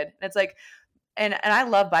that's good. And it's like, and I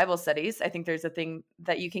love Bible studies. I think there's a thing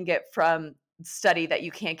that you can get from study that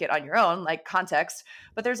you can't get on your own, like context,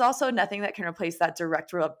 but there's also nothing that can replace that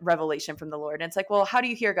direct revelation from the Lord. And it's like, well, how do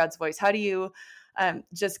you hear God's voice? How do you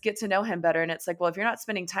just get to know him better? And it's like, well, if you're not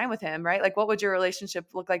spending time with him, right? Like what would your relationship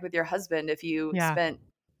look like with your husband if you Yeah. spent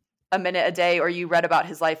a minute a day or you read about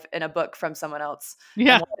his life in a book from someone else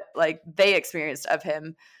Yeah. and what like they experienced of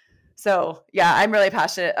him? So yeah, I'm really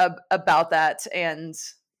passionate about that. And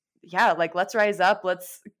yeah, like let's rise up.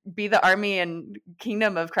 Let's be the army and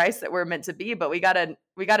kingdom of Christ that we're meant to be. But we gotta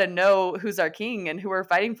know who's our king and who we're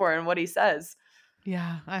fighting for and what he says.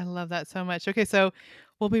 Yeah, I love that so much. Okay, so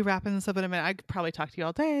we'll be wrapping this up in a minute. I could probably talk to you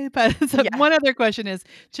all day, but so Yeah. one other question is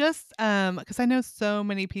just because I know so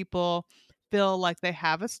many people feel like they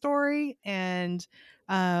have a story and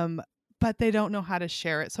but they don't know how to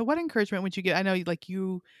share it. So what encouragement would you give? I know like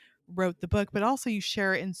you wrote the book, but also you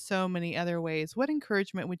share it in so many other ways. What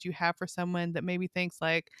encouragement would you have for someone that maybe thinks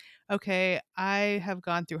like, okay, I have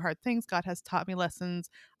gone through hard things. God has taught me lessons.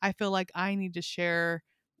 I feel like I need to share.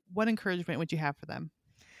 What encouragement would you have for them?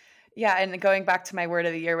 Yeah, and going back to my word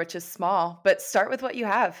of the year, which is small, but start with what you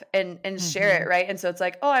have and share it, Mhm. right? And so it's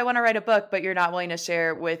like, oh, I want to write a book, but you're not willing to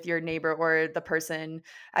share with your neighbor or the person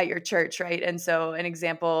at your church, right? And so an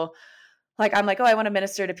example, like I'm like, oh, I want to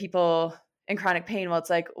minister to people in chronic pain. Well, it's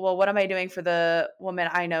like, well, what am I doing for the woman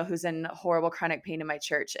I know who's in horrible chronic pain in my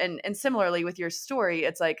church? And similarly with your story,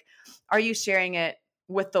 it's like, are you sharing it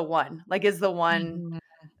with the one? Like, is the one Mhm.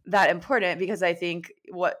 that important? Because I think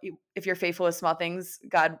if you're faithful with small things,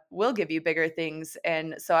 God will give you bigger things.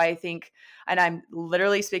 And so I think, and I'm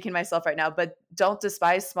literally speaking to myself right now, but don't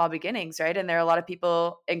despise small beginnings, right? And there are a lot of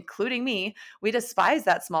people, including me, we despise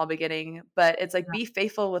that small beginning, but it's like, be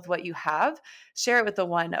faithful with what you have, share it with the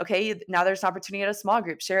one. Okay, now there's an opportunity at a small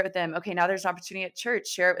group, share it with them. Okay, now there's an opportunity at church,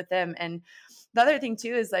 share it with them. And the other thing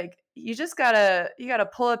too is like you gotta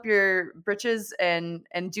pull up your britches and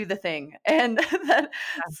do the thing. And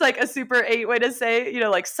that's like a super 8 way to say,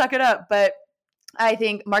 like suck it up. But I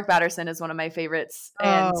think Mark Batterson is one of my favorites.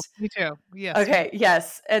 And Oh, me too. Yes. okay,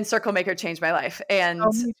 yes. And Circle Maker changed my life. Oh, And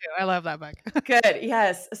me too. I love that book. good.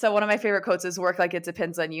 Yes. So one of my favorite quotes is work like it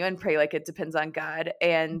depends on you and pray like it depends on God.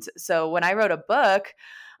 And so when I wrote a book,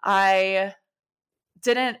 I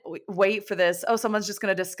didn't wait for this. Oh, someone's just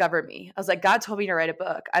going to discover me. I was like, God told me to write a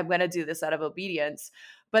book. I'm going to do this out of obedience.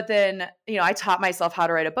 But then, I taught myself how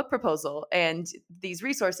to write a book proposal and these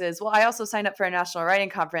resources. Well, I also signed up for a national writing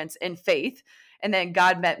conference in faith. And then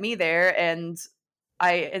God met me there and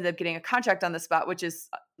I ended up getting a contract on the spot, which is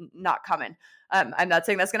not common. I'm not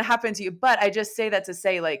saying that's going to happen to you, but I just say that to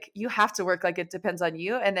say, like, you have to work like it depends on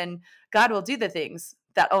you. And then God will do the things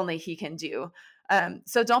that only he can do.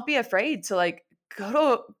 So don't be afraid to like go to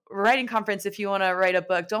a writing conference if you want to write a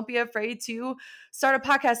book. Don't be afraid to start a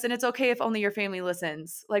podcast. And it's okay if only your family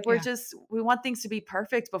listens. Like Yeah. we want things to be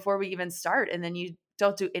perfect before we even start. And then you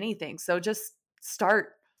don't do anything. So just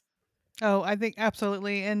start. Oh, I think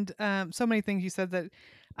absolutely. And so many things you said that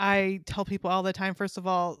I tell people all the time. First of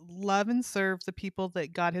all, love and serve the people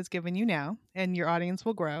that God has given you now, and your audience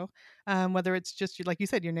will grow. Whether it's just, like you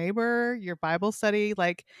said, your neighbor, your Bible study,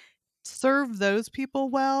 like serve those people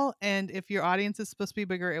well. And if your audience is supposed to be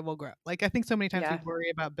bigger, it will grow. Like I think so many times we Yeah. worry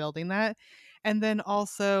about building that. And then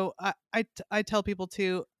also I tell people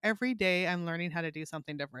too, every day I'm learning how to do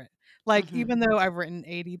something different. Like Mm-hmm. even though I've written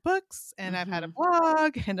 80 books and I've had a Mm-hmm.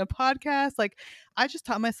 blog and a podcast, like I just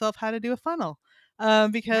taught myself how to do a funnel.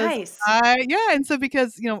 Because Nice. and so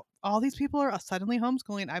because all these people are suddenly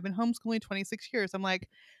homeschooling. I've been homeschooling 26 years. I'm like,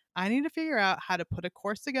 I need to figure out how to put a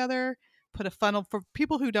course together, put a funnel. For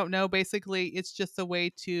people who don't know, basically it's just a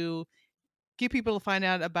way to get people to find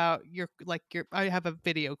out about your I have a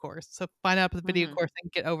video course, so find out the video Mm-hmm. course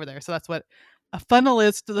and get over there. So that's what a funnel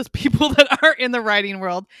is to those people that are in the writing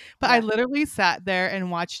world. But I Yeah. literally sat there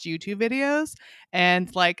and watched YouTube videos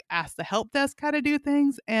and like asked the help desk how to do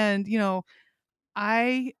things. And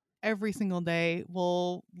I every single day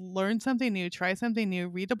will learn something new, try something new,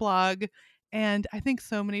 read a blog. And I think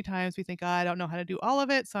so many times we think, oh, I don't know how to do all of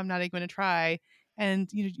it, so I'm not even going to try.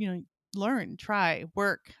 And learn, try,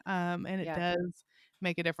 work, and it Yeah. does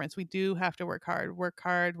make a difference. We do have to work hard. Work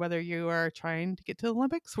hard, whether you are trying to get to the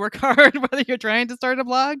Olympics. Work hard, whether you're trying to start a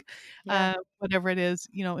blog. Yeah. Whatever it is,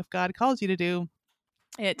 if God calls you to do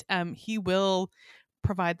it, He will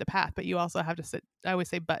provide the path, but you also have to sit. I always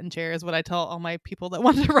say butt in chair is what I tell all my people that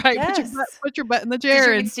want to write. Yes. Put your butt in the Did chair.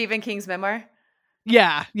 you read Stephen King's memoir?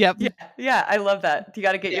 Yeah. Yep. Yeah. Yeah. I love that. You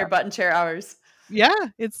got to get your butt in chair hours. Yeah,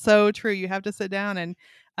 it's so true. You have to sit down and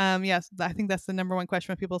yes, I think that's the number one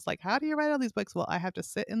question when people is like, how do you write all these books? Well, I have to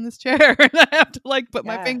sit in this chair and I have to like put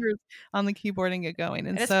my fingers on the keyboard and get going.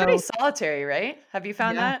 And it's so pretty solitary, right? Have you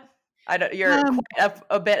found yeah. that? I don't. You're quite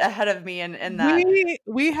a bit ahead of me in that.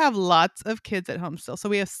 We have lots of kids at home still. So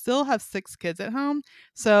we still have 6 kids at home.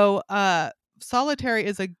 So solitary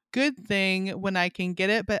is a good thing when I can get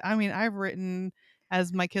it. But I mean, I've written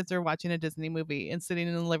as my kids are watching a Disney movie and sitting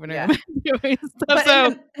in the living room doing stuff. But so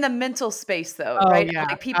in the mental space though, oh, right? yeah,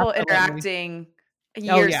 Like people absolutely. interacting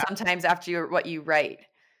Oh, years yeah. sometimes after what you write.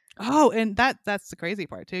 Oh, and that's the crazy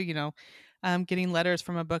part too, getting letters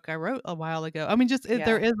from a book I wrote a while ago. I mean, just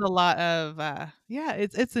there is a lot of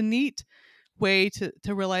it's a neat way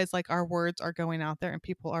to realize like our words are going out there and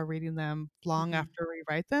people are reading them long after we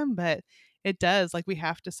write them. But it does, like, we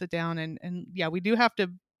have to sit down and yeah, we do have to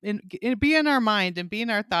be in our mind and be in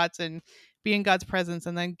our thoughts and be in God's presence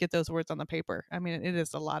and then get those words on the paper. I mean, it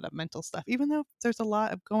is a lot of mental stuff, even though there's a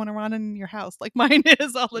lot of going around in your house like mine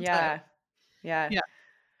is all the time. Yeah.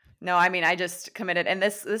 No, I mean, I just committed, and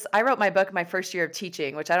this I wrote my book my first year of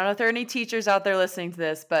teaching, which I don't know if there are any teachers out there listening to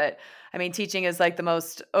this, but I mean, teaching is like the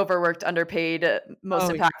most overworked, underpaid,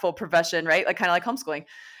 most impactful profession, right? Like kind of like homeschooling.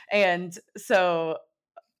 And so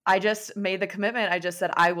I just made the commitment. I just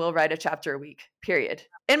said, I will write a chapter a week, period,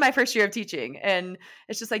 in my first year of teaching. And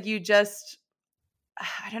it's just like,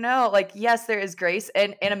 I don't know, like, yes, there is grace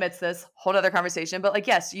and amidst this whole other conversation, but like,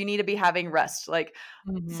 yes, you need to be having rest, like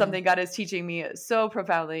something God is teaching me so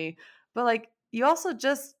profoundly, but like, you also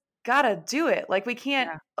just gotta do it. Like we can't,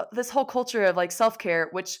 this whole culture of like self-care,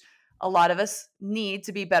 which a lot of us need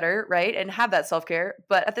to be better, right? And have that self-care.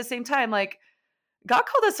 But at the same time, like God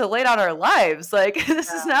called us to lay down our lives. Like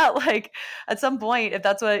this is not like at some point, if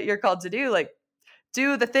that's what you're called to do, like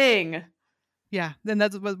do the thing. Yeah. Then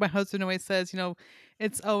that's what my husband always says,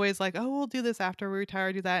 it's always like, oh, we'll do this after we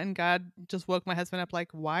retire, do that. And God just woke my husband up like,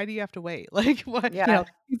 why do you have to wait? Like, what? Yeah.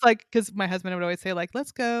 He's like, because my husband would always say, like,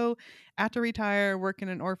 let's go after retire, work in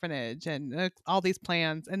an orphanage and all these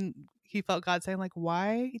plans. And he felt God saying, like,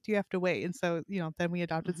 why do you have to wait? And so, then we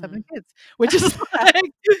adopted 7 kids, which is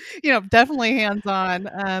like, definitely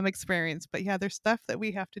hands-on experience. But yeah, there's stuff that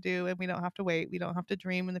we have to do and we don't have to wait. We don't have to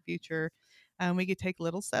dream in the future. We could take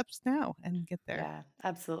little steps now and get there. Yeah,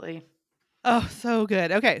 absolutely. Oh, so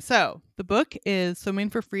good. Okay, so the book is Swimming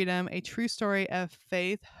for Freedom, a true story of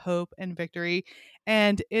faith, hope, and victory.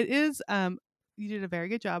 And it is, you did a very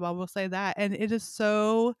good job, I will say that. And it is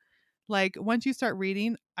so, like, once you start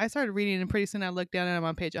reading, I started reading and pretty soon I looked down and I'm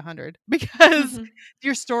on page 100 because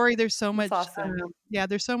your story, there's so much, awesome.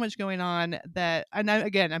 There's so much going on that, and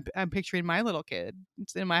I'm picturing my little kid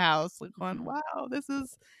in my house, like going, wow, this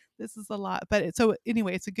is a lot. But so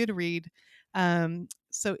anyway, it's a good read.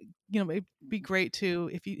 So it'd be great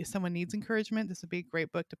to, if someone needs encouragement, this would be a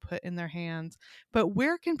great book to put in their hands. But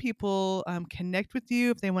where can people connect with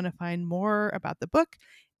you if they want to find more about the book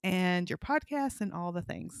and your podcast and all the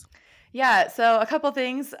things? Yeah, so a couple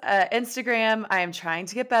things. Instagram, I am trying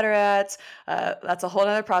to get better at. That's a whole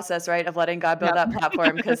other process, right? Of letting God build that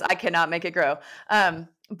platform because I cannot make it grow.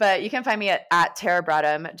 But you can find me at Tara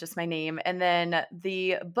Bradham, just my name. And then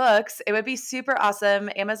the books, it would be super awesome.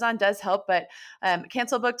 Amazon does help, but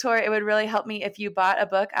Cancel Book Tour, it would really help me if you bought a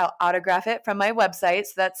book. I'll autograph it from my website.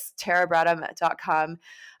 So that's tarabradham.com.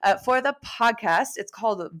 For the podcast, it's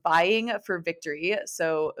called Vying for Victory.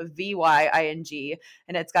 So VYING.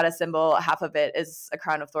 And it's got a symbol. Half of it is a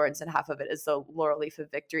crown of thorns and half of it is the laurel leaf of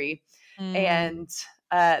victory. And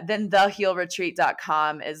then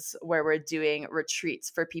thehealretreat.com is where we're doing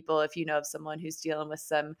retreats for people. If you know of someone who's dealing with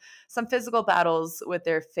some physical battles with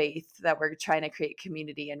their faith, that we're trying to create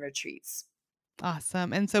community and retreats.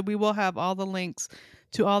 Awesome. And so we will have all the links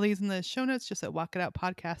to all these in the show notes, just at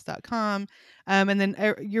walkitoutpodcast.com. And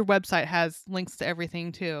then your website has links to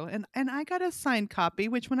everything too. And I got a signed copy,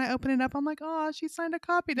 which when I open it up, I'm like, oh, she signed a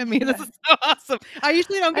copy to me. Yeah. This is so awesome. I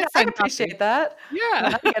usually don't get signed copies. I appreciate that.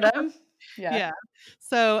 Yeah. I get them. Yeah.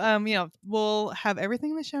 So, we'll have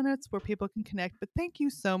everything in the show notes where people can connect. But thank you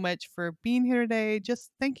so much for being here today.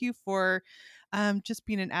 Just thank you for just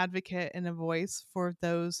being an advocate and a voice for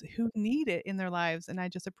those who need it in their lives. And I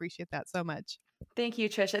just appreciate that so much. Thank you,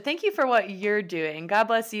 Trisha. Thank you for what you're doing. God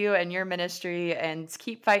bless you and your ministry, and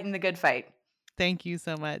keep fighting the good fight. Thank you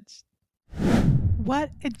so much.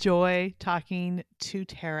 What a joy talking to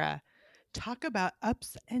Tara. Talk about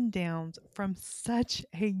ups and downs from such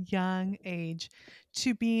a young age,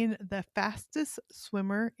 to being the fastest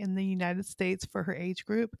swimmer in the United States for her age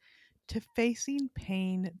group, to facing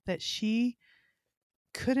pain that she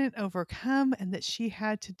couldn't overcome and that she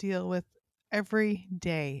had to deal with every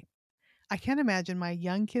day. I can't imagine my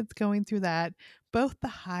young kids going through that, both the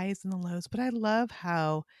highs and the lows. But I love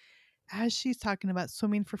how, as she's talking about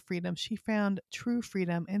swimming for freedom, she found true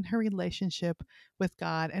freedom in her relationship with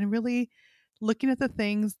God, and really looking at the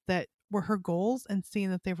things that were her goals and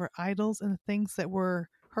seeing that they were idols, and the things that were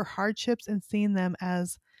her hardships and seeing them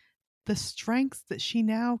as the strengths that she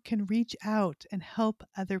now can reach out and help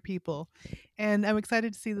other people. And I'm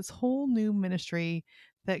excited to see this whole new ministry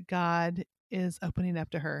that God is opening up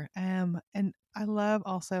to her. And I love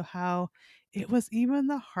also how it was even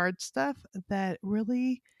the hard stuff that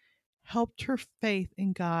really helped her faith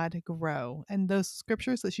in God grow. And those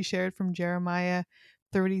scriptures that she shared from Jeremiah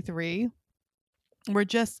 33 were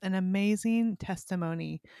just an amazing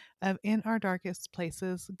testimony of, in our darkest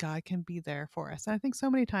places, God can be there for us. And I think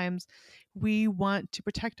so many times we want to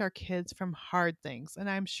protect our kids from hard things. And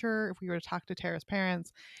I'm sure if we were to talk to Tara's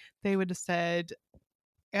parents, they would have said,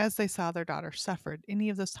 as they saw their daughter suffered, any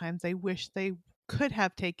of those times they wish they could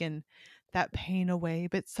have taken that pain away.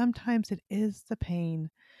 But sometimes it is the pain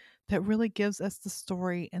that really gives us the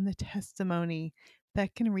story and the testimony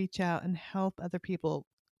that can reach out and help other people.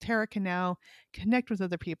 Tara can now connect with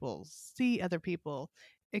other people, see other people,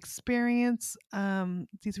 experience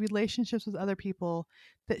these relationships with other people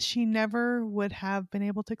that she never would have been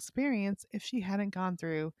able to experience if she hadn't gone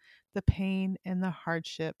through the pain and the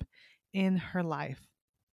hardship in her life.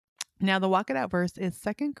 Now, the Walk It Out verse is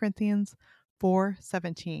 2 Corinthians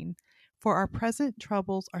 4:17. For our present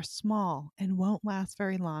troubles are small and won't last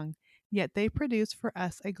very long, yet they produce for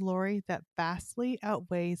us a glory that vastly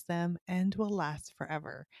outweighs them and will last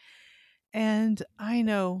forever. And I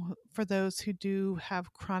know for those who do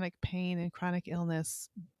have chronic pain and chronic illness,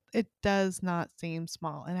 it does not seem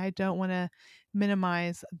small. And I don't want to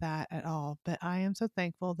minimize that at all. But I am so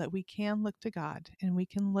thankful that we can look to God and we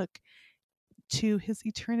can look to his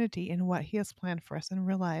eternity and what he has planned for us, and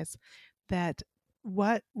realize that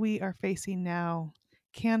what we are facing now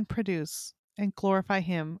can produce and glorify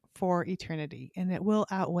him for eternity, and it will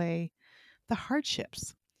outweigh the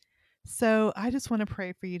hardships. So I just want to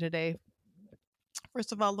pray for you today.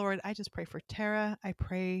 First of all, Lord, I just pray for Tara. I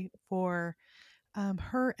pray for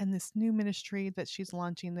her and this new ministry that she's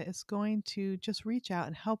launching that is going to just reach out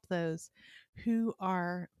and help those who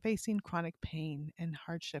are facing chronic pain and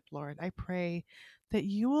hardship, Lord. I pray that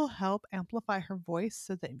you will help amplify her voice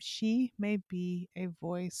so that she may be a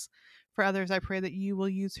voice for others. I pray that you will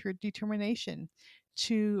use her determination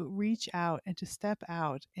to reach out and to step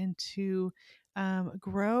out and to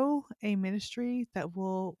grow a ministry that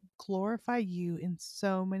will glorify you in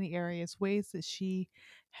so many areas, ways that she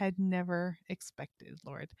had never expected,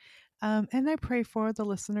 Lord. And I pray for the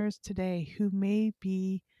listeners today who may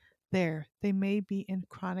be there. They may be in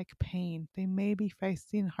chronic pain. They may be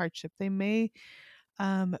facing hardship. They may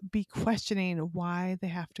be questioning why they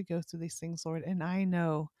have to go through these things, Lord. And I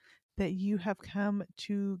know that you have come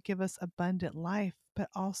to give us abundant life, but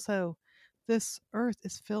also this earth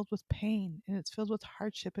is filled with pain and it's filled with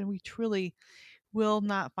hardship, and we truly will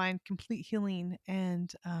not find complete healing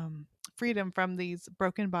and freedom from these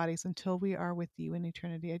broken bodies until we are with you in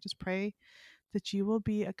eternity. I just pray that you will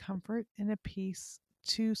be a comfort and a peace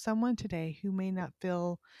to someone today who may not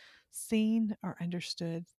feel seen or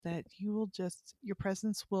understood, that you will just, your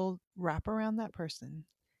presence will wrap around that person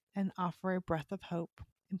and offer a breath of hope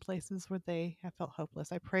in places where they have felt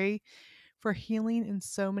hopeless. I pray for healing in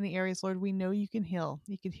so many areas, Lord. We know you can heal.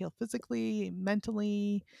 You can heal physically,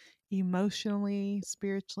 mentally, emotionally,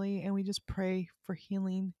 spiritually, and we just pray for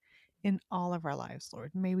healing in all of our lives,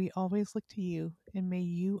 Lord. May we always look to you, and may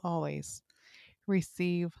you always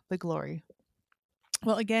receive the glory.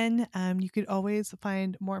 Well, again, you could always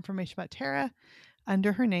find more information about Tara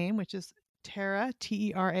under her name, which is Tara,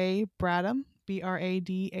 Tera Bradham,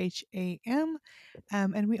 Bradham.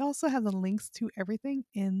 And we also have the links to everything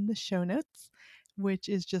in the show notes, which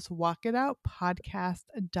is just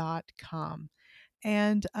walkitoutpodcast.com.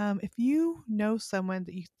 And if you know someone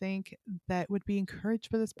that you think that would be encouraged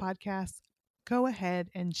by this podcast, go ahead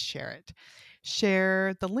and share it.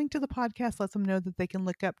 Share the link to the podcast. Let them know that they can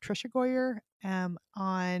look up Trisha Goyer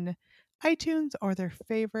on iTunes or their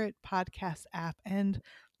favorite podcast app and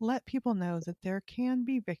let people know that there can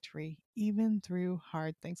be victory even through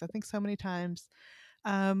hard things. I think so many times,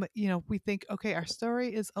 we think, okay, our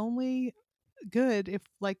story is only good if,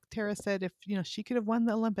 like Tara said, if, she could have won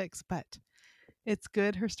the Olympics, but it's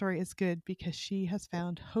good. Her story is good because she has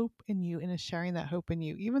found hope in you and is sharing that hope in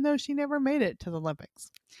you, even though she never made it to the Olympics.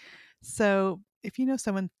 So if you know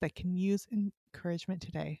someone that can use encouragement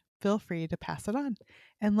today, feel free to pass it on.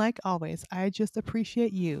 And like always, I just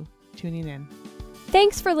appreciate you tuning in.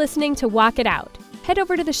 Thanks for listening to Walk It Out. Head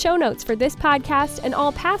over to the show notes for this podcast and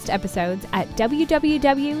all past episodes at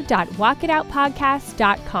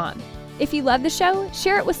www.walkitoutpodcast.com. If you love the show,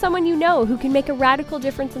 share it with someone you know who can make a radical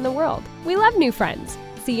difference in the world. We love new friends.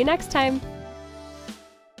 See you next time.